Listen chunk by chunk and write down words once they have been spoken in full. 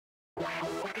Hello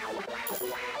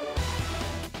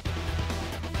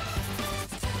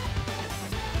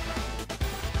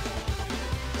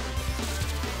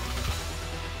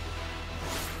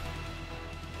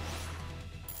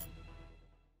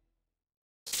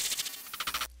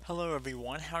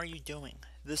everyone, how are you doing?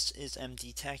 This is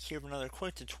MD Tech here with another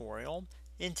quick tutorial.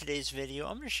 In today's video,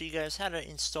 I'm going to show you guys how to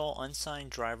install unsigned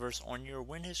drivers on your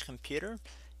Windows computer.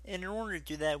 And in order to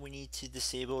do that, we need to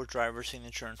disable driver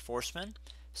signature enforcement.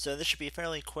 So this should be a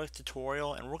fairly quick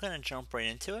tutorial, and we're going to jump right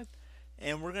into it.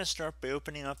 And we're going to start by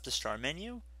opening up the Start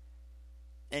menu.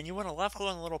 And you want to left click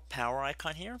on the little power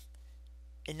icon here.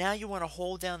 And now you want to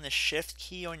hold down the Shift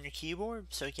key on your keyboard.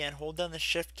 So again, hold down the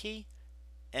Shift key.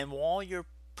 And while you're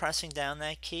pressing down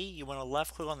that key, you want to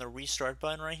left click on the restart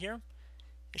button right here.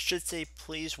 It should say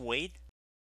please wait.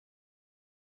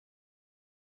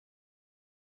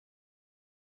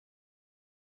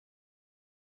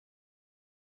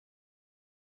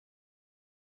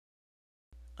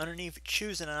 Underneath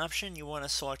choose an option, you want to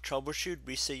select troubleshoot,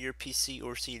 reset your PC,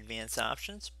 or see advanced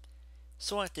options.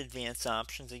 Select advanced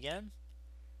options again.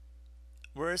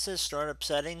 Where it says startup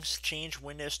settings, change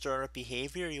Windows startup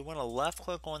behavior, you want to left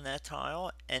click on that tile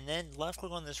and then left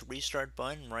click on this restart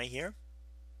button right here.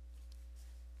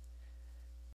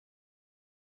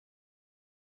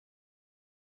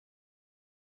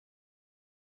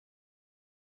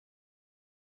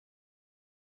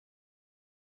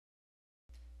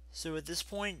 So at this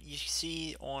point, you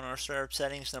see on our startup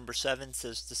settings, number 7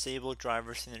 says disable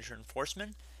driver signature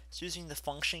enforcement. So using the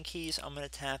function keys, I'm going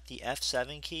to tap the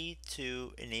F7 key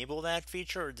to enable that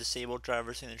feature, or disable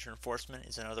driver signature enforcement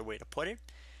is another way to put it.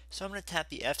 So I'm going to tap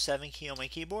the F7 key on my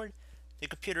keyboard. The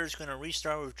computer is going to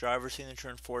restart with driver signature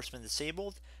enforcement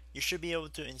disabled. You should be able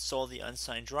to install the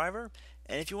unsigned driver.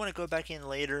 And if you want to go back in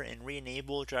later and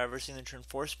re-enable driver signature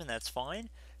enforcement, that's fine.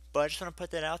 But I just want to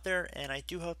put that out there, and I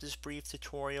do hope this brief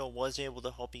tutorial was able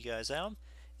to help you guys out.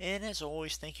 And as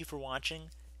always, thank you for watching,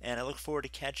 and I look forward to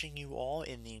catching you all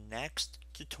in the next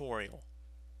tutorial.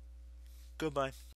 Goodbye.